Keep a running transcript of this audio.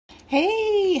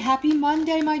Hey, happy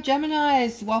Monday, my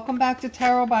Geminis. Welcome back to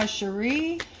Tarot by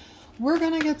Cherie. We're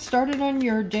going to get started on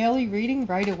your daily reading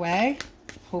right away.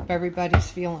 Hope everybody's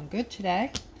feeling good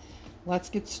today. Let's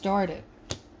get started.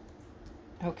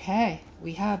 Okay,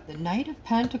 we have the Knight of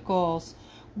Pentacles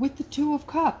with the Two of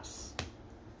Cups.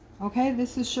 Okay,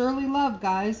 this is surely love,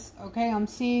 guys. Okay, I'm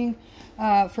seeing,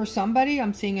 for somebody,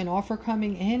 I'm seeing an offer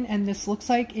coming in, and this looks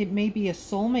like it may be a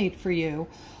soulmate for you.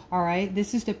 All right,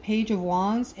 this is the Page of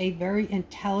Wands, a very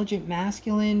intelligent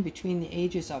masculine between the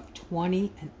ages of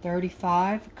 20 and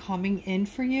 35 coming in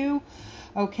for you.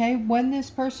 Okay, when this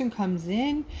person comes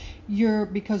in,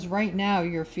 because right now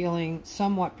you're feeling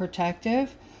somewhat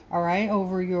protective, all right,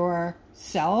 over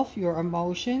yourself, your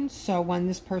emotions. So when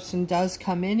this person does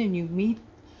come in and you meet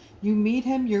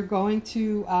him, you're going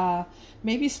to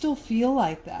maybe still feel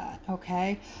like that,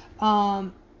 okay?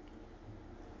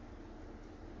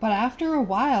 But after a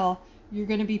while, you're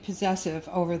going to be possessive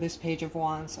over this Page of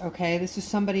Wands, okay? This is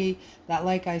somebody that,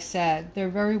 like I said, they're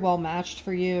very well matched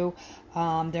for you.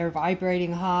 They're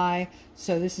vibrating high.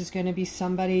 So this is going to be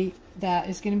somebody that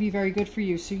is going to be very good for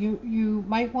you. So you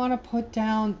might want to put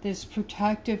down this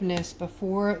protectiveness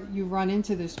before you run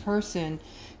into this person,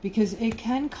 because it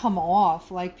can come off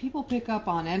like people pick up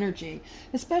on energy,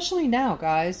 especially now,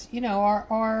 guys. You know,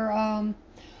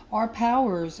 our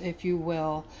powers, if you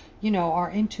will, you know, our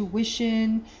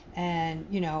intuition and,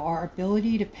 you know, our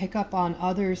ability to pick up on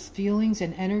others' feelings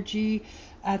and energy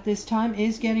at this time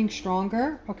is getting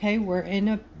stronger. Okay, we're in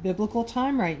a biblical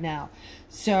time right now.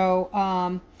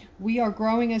 So we are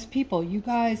growing as people. You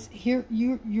guys, here,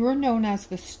 you're known as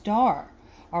the star.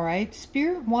 All right,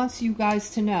 Spirit wants you guys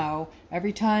to know,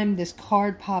 every time this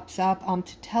card pops up,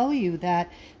 to tell you that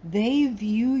they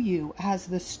view you as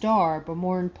the star, but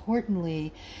more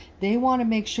importantly, they want to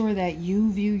make sure that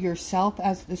you view yourself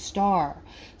as the star.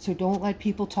 So don't let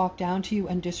people talk down to you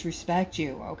and disrespect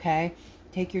you, okay?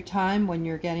 Take your time when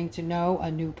you're getting to know a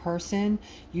new person.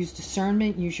 Use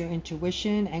discernment, use your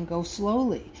intuition, and go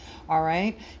slowly, all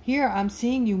right? Here, I'm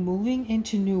seeing you moving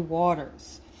into new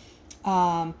waters.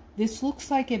 This looks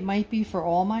like it might be for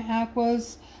all my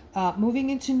Aquas, moving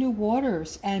into new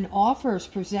waters and offers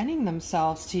presenting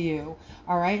themselves to you.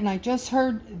 All right. And I just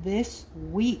heard this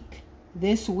week,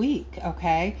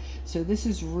 okay. So this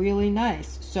is really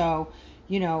nice. So,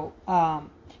 you know,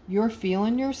 you're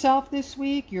feeling yourself this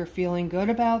week. You're feeling good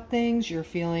about things. You're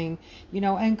feeling, you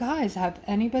know, and guys, have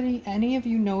any of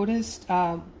you noticed,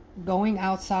 going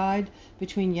outside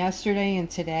between yesterday and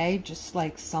today, just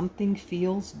like something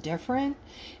feels different?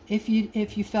 If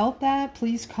you felt that,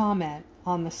 please comment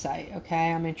on the site,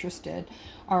 okay? I'm interested.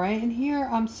 All right, and here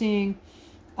I'm seeing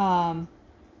some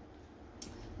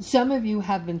of you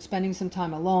have been spending some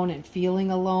time alone and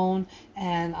feeling alone,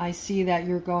 and I see that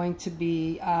you're going to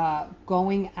be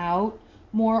going out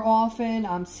more often.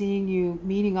 I'm seeing you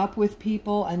meeting up with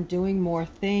people and doing more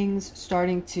things,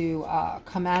 starting to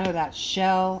come out of that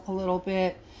shell a little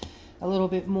bit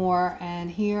more.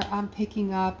 And here I'm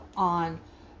picking up on,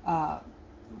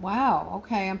 wow,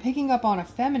 okay, I'm picking up on a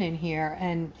feminine here,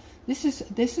 and this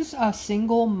is a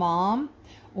single mom,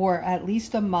 or at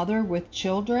least a mother with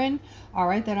children, all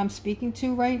right, that I'm speaking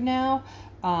to right now.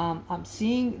 I'm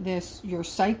seeing this, your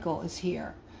cycle is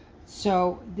here.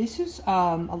 So this is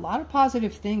a lot of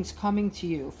positive things coming to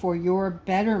you for your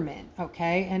betterment,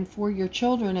 okay, and for your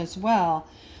children as well.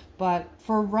 But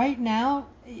for right now,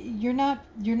 you're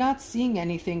not seeing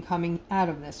anything coming out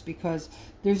of this, because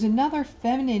there's another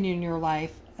feminine in your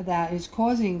life that is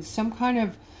causing some kind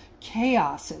of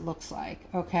chaos, it looks like,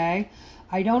 okay?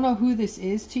 I don't know who this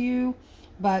is to you,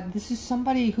 but this is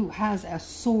somebody who has a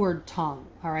sword tongue,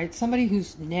 all right? Somebody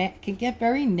who's can get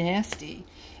very nasty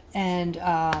and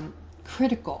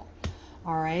critical,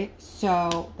 all right?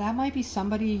 So that might be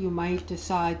somebody you might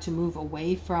decide to move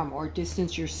away from or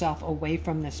distance yourself away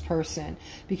from this person,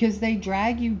 because they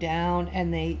drag you down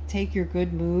and they take your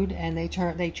good mood and they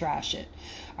trash it.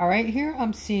 All right, here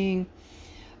I'm seeing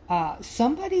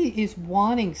somebody is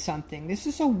wanting something. This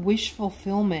is a wish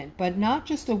fulfillment, but not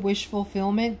just a wish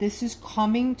fulfillment. This is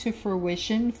coming to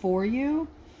fruition for you.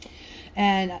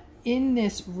 And in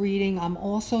this reading, I'm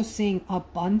also seeing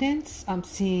abundance. I'm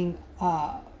seeing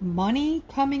money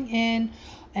coming in,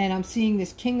 and I'm seeing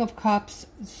this King of Cups.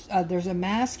 There's a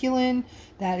masculine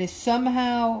that is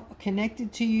somehow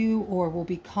connected to you or will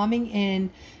be coming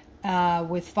in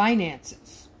with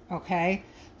finances, okay?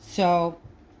 So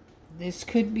this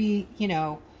could be, you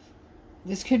know,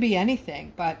 this could be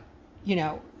anything, but, you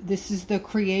know, this is the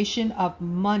creation of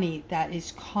money that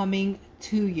is coming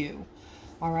to you.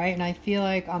 All right, and I feel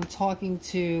like I'm talking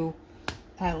to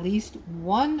at least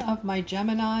one of my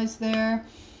Geminis there.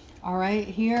 All right,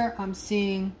 here I'm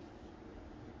seeing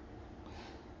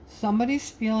Somebody's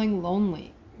feeling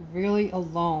lonely, really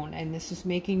alone, and this is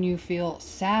making you feel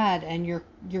sad, and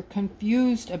you're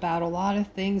confused about a lot of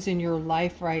things in your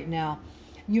life right now.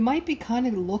 You might be kind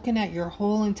of looking at your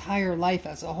whole entire life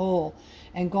as a whole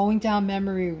and going down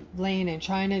memory lane and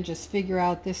trying to just figure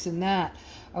out this and that,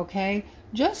 okay?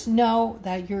 Just know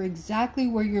that you're exactly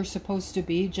where you're supposed to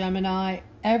be, Gemini.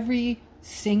 Every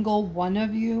single one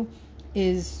of you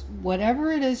is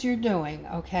whatever it is you're doing,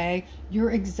 okay?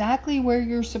 You're exactly where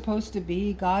you're supposed to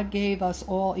be. God gave us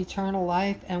all eternal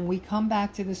life, and we come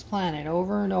back to this planet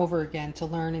over and over again to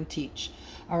learn and teach,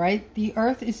 all right? The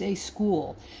earth is a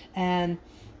school, and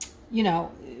you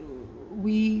know,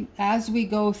 as we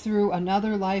go through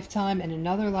another lifetime and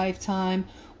another lifetime,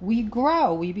 we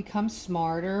grow, we become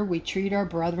smarter, we treat our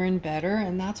brethren better,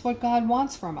 and that's what God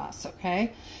wants from us,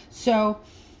 okay? So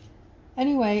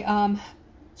anyway,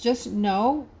 just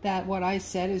know that what I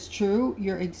said is true.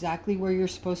 You're exactly where you're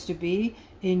supposed to be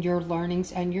in your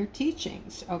learnings and your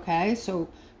teachings, okay? So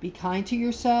be kind to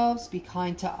yourselves, be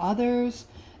kind to others,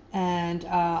 and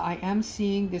I am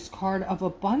seeing this card of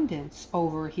abundance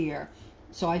over here.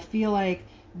 So I feel like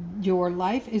your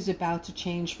life is about to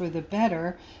change for the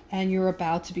better, and you're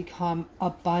about to become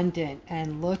abundant.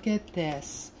 And look at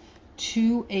this.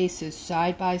 2 aces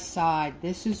side by side.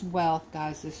 This is wealth,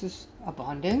 guys. This is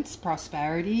abundance,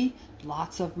 prosperity,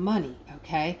 lots of money,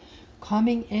 okay?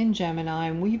 Coming in, Gemini,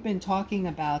 and we've been talking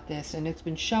about this, and it's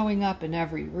been showing up in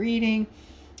every reading,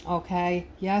 okay?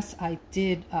 Yes, I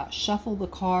did shuffle the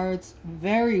cards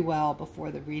very well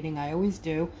before the reading. I always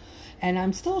do. And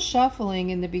I'm still shuffling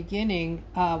in the beginning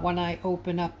when I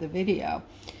open up the video.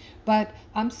 But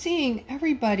I'm seeing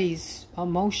everybody's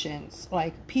emotions,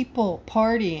 like people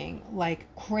partying like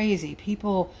crazy,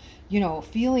 people, you know,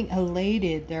 feeling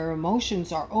elated. Their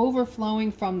emotions are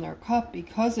overflowing from their cup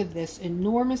because of this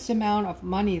enormous amount of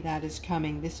money that is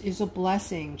coming. This is a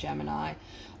blessing, Gemini.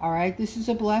 All right, this is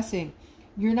a blessing.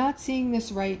 You're not seeing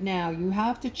this right now. You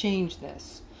have to change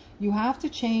this. You have to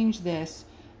change this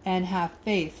and have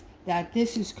faith that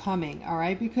this is coming, all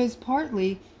right? Because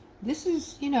partly this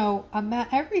is, you know,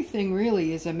 everything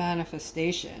really is a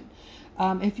manifestation.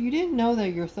 If you didn't know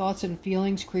that your thoughts and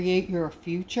feelings create your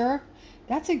future,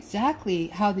 that's exactly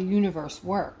how the universe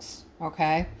works,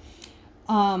 okay?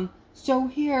 So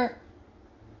here,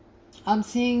 I'm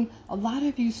seeing a lot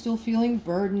of you still feeling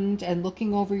burdened and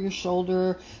looking over your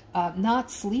shoulder, not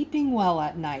sleeping well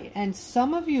at night. And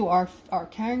some of you are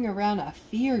carrying around a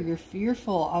fear. You're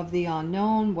fearful of the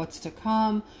unknown, what's to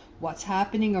come, what's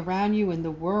happening around you in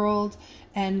the world,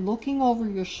 and looking over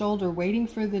your shoulder, waiting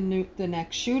for the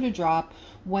next shoe to drop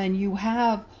when you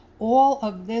have all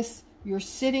of this. You're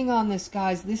sitting on this,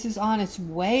 guys. This is on its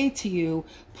way to you,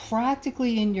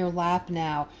 practically in your lap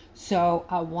now. So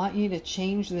I want you to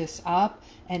change this up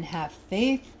and have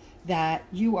faith that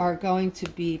you are going to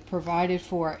be provided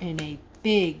for in a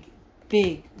big,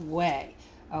 big way.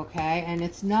 Okay? And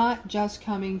it's not just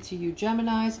coming to you,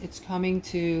 Geminis. It's coming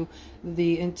to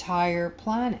the entire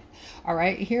planet. All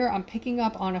right? Here I'm picking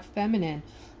up on a feminine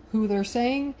who they're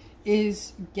saying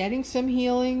is getting some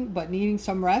healing but needing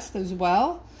some rest as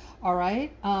well. All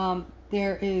right,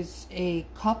 there is a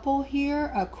couple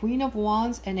here, a Queen of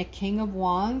Wands and a King of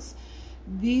Wands.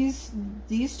 These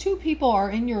 2 people are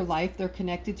in your life. They're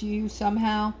connected to you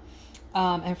somehow,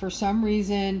 and for some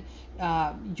reason,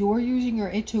 you're using your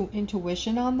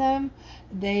intuition on them.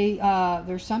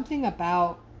 There's something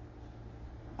about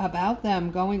them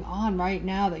going on right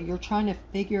now that you're trying to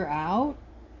figure out.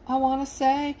 I want to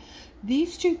say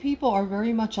these 2 people are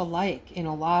very much alike in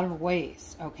a lot of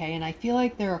ways, okay? And I feel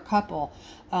like they're a couple.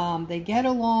 They get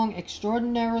along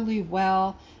extraordinarily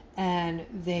well, and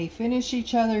they finish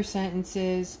each other's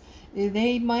sentences.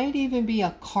 They might even be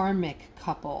a karmic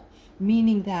couple,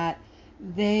 meaning that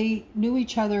they knew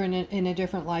each other in a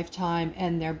different lifetime,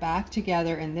 and they're back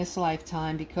together in this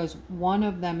lifetime because one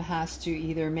of them has to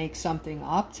either make something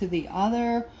up to the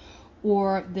other,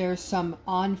 or there's some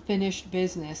unfinished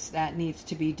business that needs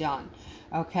to be done,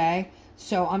 okay?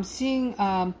 So I'm seeing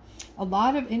a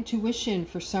lot of intuition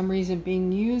for some reason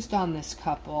being used on this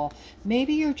couple.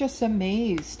 Maybe you're just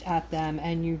amazed at them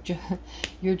and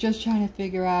you're just trying to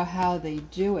figure out how they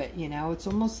do it, you know? It's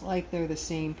almost like they're the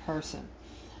same person.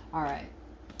 All right.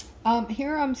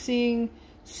 Here I'm seeing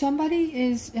somebody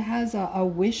has a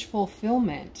wish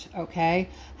fulfillment, okay?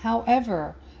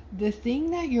 However, the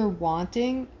thing that you're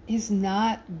wanting is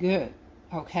not good,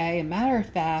 okay? A matter of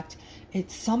fact,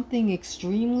 it's something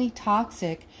extremely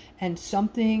toxic and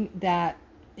something that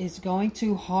is going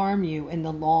to harm you in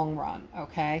the long run,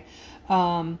 okay?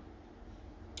 You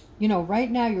know,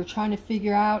 right now you're trying to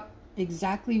figure out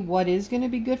exactly what is going to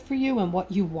be good for you and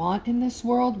what you want in this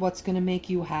world, what's going to make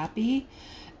you happy.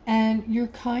 And you're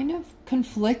kind of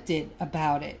conflicted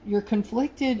about it. You're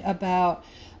conflicted about,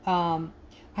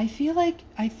 I feel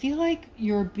like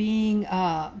you're being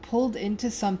pulled into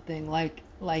something,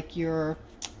 like you're,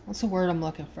 what's the word I'm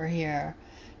looking for here?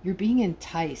 You're being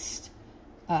enticed.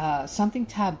 Something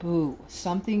taboo,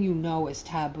 something you know is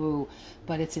taboo,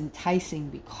 but it's enticing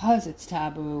because it's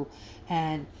taboo,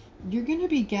 and you're going to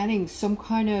be getting some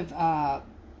kind of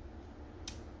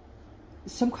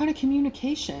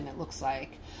communication, it looks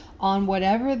like, on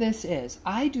whatever this is.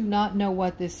 I do not know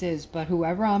what this is, but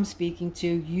whoever I'm speaking to,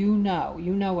 you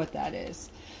know what that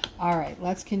is. All right,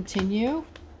 let's continue.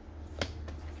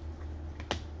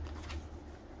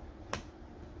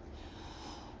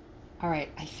 All right,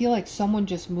 I feel like someone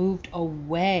just moved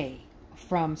away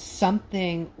from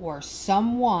something or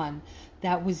someone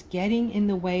that was getting in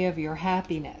the way of your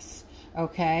happiness,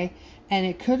 okay? And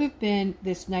it could have been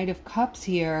this Knight of Cups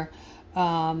here,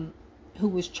 who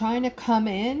was trying to come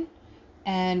in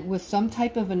and with some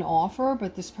type of an offer,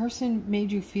 but this person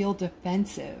made you feel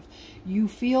defensive. You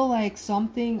feel like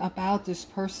something about this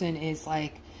person is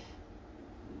like,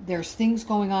 there's things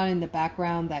going on in the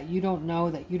background that you don't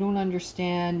know, that you don't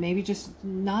understand. Maybe just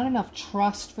not enough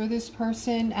trust for this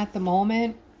person at the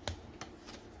moment.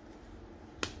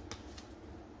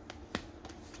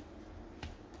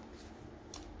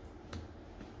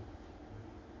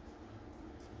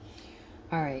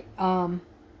 All right.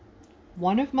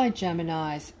 One of my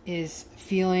Geminis is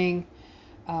feeling,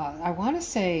 I want to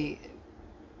say,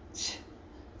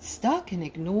 stuck and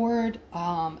ignored,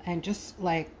 and just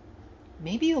like,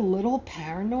 maybe a little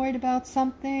paranoid about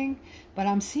something, but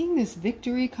I'm seeing this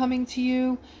victory coming to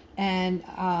you, and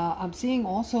I'm seeing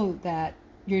also that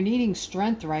you're needing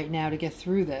strength right now to get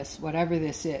through this, whatever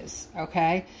this is,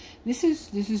 okay? This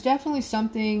is definitely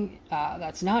something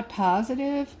that's not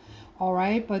positive, all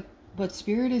right? But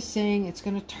Spirit is saying it's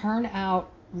going to turn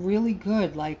out really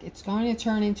good, like it's going to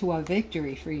turn into a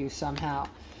victory for you somehow.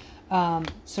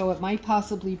 So it might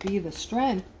possibly be the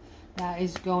strength that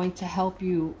is going to help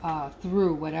you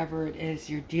through whatever it is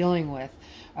you're dealing with,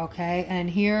 okay? And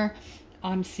here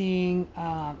I'm seeing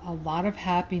a lot of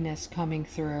happiness coming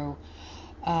through.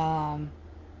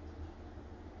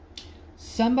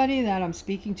 Somebody that I'm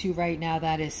speaking to right now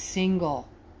that is single.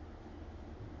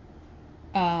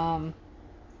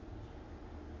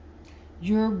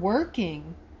 You're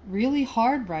working really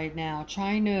hard right now,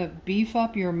 trying to beef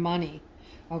up your money,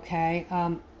 okay?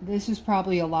 This is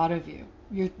probably a lot of you.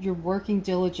 You're working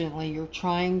diligently. You're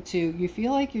trying to, you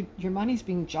feel like your money's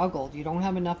being juggled. You don't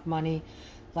have enough money.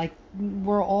 Like,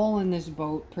 we're all in this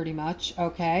boat pretty much,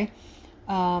 okay?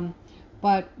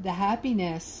 But the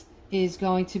happiness is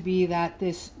going to be that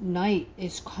this knight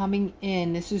is coming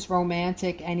in. This is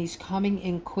romantic, and he's coming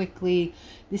in quickly.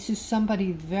 This is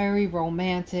somebody very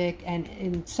romantic,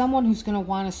 and someone who's going to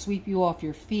want to sweep you off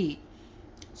your feet.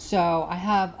 So I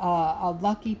have a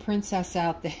lucky princess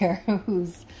out there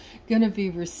who's going to be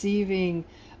receiving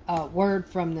word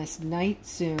from this knight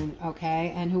soon,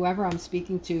 okay? And whoever I'm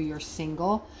speaking to, you're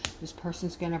single. This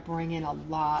person's going to bring in a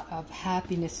lot of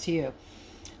happiness to you.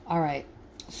 All right.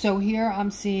 So here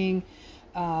I'm seeing,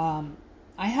 I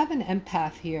have an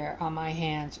empath here on my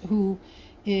hands who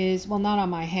is, well, not on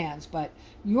my hands, but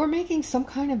you're making some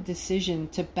kind of decision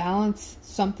to balance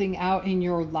something out in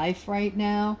your life right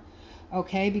now,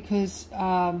 okay? Because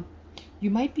you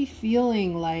might be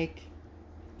feeling like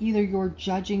either you're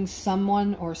judging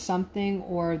someone or something,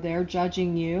 or they're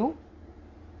judging you.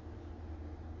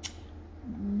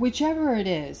 Whichever it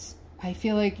is, I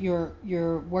feel like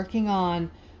you're working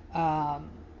on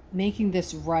making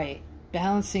this right,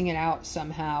 balancing it out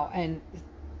somehow, and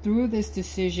through this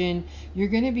decision you're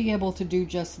going to be able to do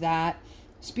just that.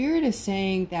 Spirit is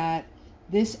saying that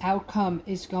this outcome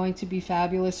is going to be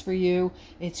fabulous for you.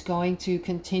 It's going to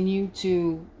continue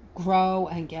to grow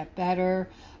and get better,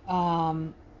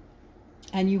 and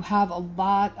you have a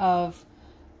lot of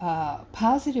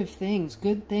positive things,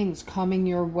 good things coming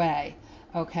your way,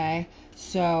 okay?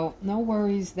 So no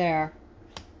worries there.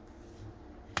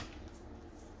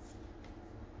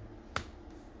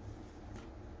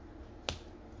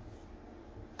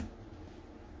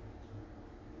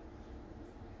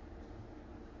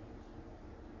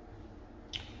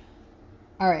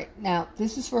 All right, now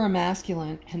this is for a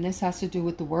masculine, and this has to do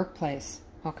with the workplace,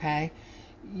 okay?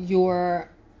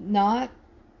 You're not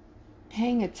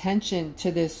paying attention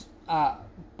to this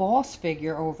boss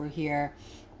figure over here,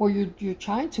 or you're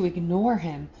trying to ignore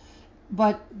him,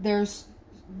 but there's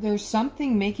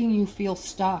something making you feel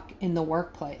stuck in the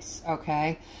workplace,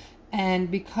 okay?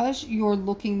 And because you're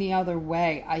looking the other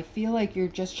way, I feel like you're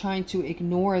just trying to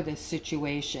ignore this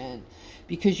situation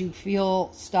because you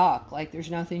feel stuck, like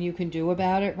there's nothing you can do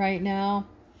about it right now.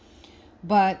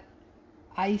 But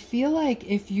I feel like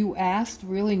if you asked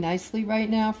really nicely right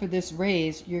now for this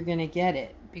raise, you're going to get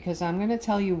it, because I'm going to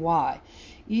tell you why.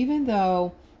 Even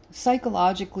though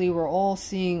psychologically we're all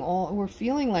seeing we're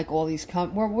feeling like all these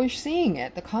we're seeing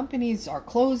it. The companies are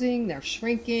closing, they're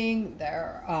shrinking,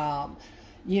 they're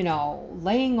you know,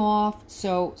 laying off.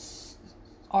 So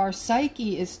our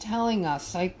psyche is telling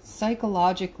us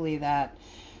psychologically that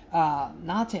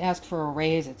not to ask for a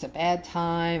raise. It's a bad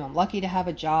time. I'm lucky to have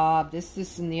a job,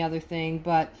 this and the other thing.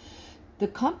 But the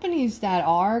companies that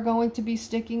are going to be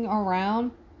sticking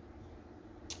around,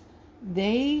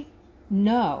 they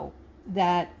know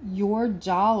that your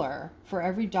dollar, for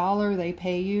every dollar they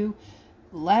pay you,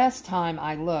 last time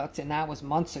I looked, and that was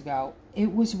months ago,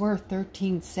 it was worth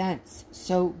 13 cents.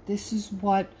 So this is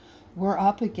what we're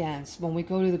up against when we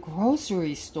go to the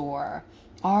grocery store.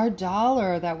 Our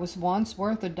dollar that was once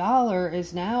worth $1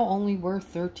 is now only worth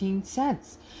 13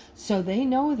 cents. So they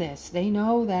know this. They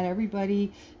know that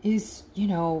everybody is, you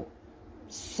know,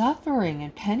 suffering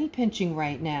and penny pinching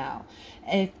right now.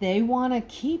 If they want to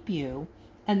keep you,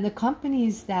 and the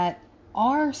companies that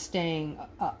are staying,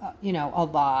 you know,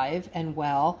 alive and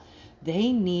well,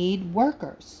 they need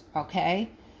workers, okay?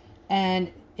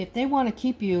 And if they want to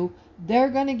keep you, they're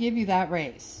going to give you that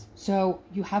raise. So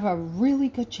you have a really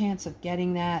good chance of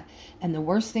getting that. And the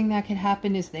worst thing that can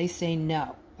happen is they say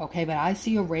no, okay? But I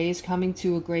see a raise coming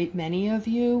to a great many of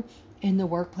you in the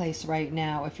workplace right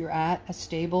now. If you're at a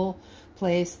stable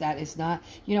place that is not,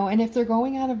 you know, and if they're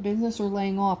going out of business or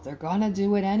laying off, they're going to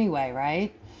do it anyway,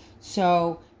 right?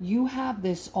 So you have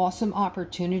this awesome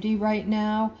opportunity right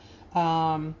now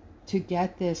to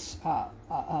get this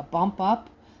bump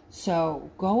up. So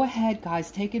go ahead,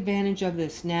 guys, take advantage of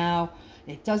this now.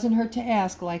 It doesn't hurt to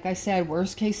ask. Like I said,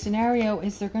 worst case scenario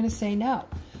is they're going to say no.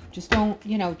 Just don't,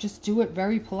 you know, just do it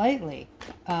very politely.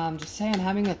 Just say, I'm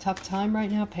having a tough time right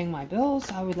now paying my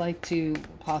bills. I would like to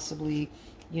possibly,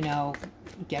 you know,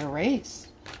 get a raise.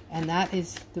 And that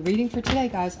is the reading for today,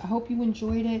 guys. I hope you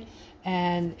enjoyed it.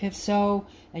 And if so,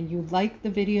 and you like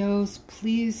the videos,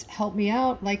 please help me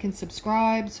out, like and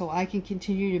subscribe so I can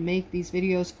continue to make these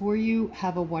videos for you.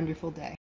 Have a wonderful day.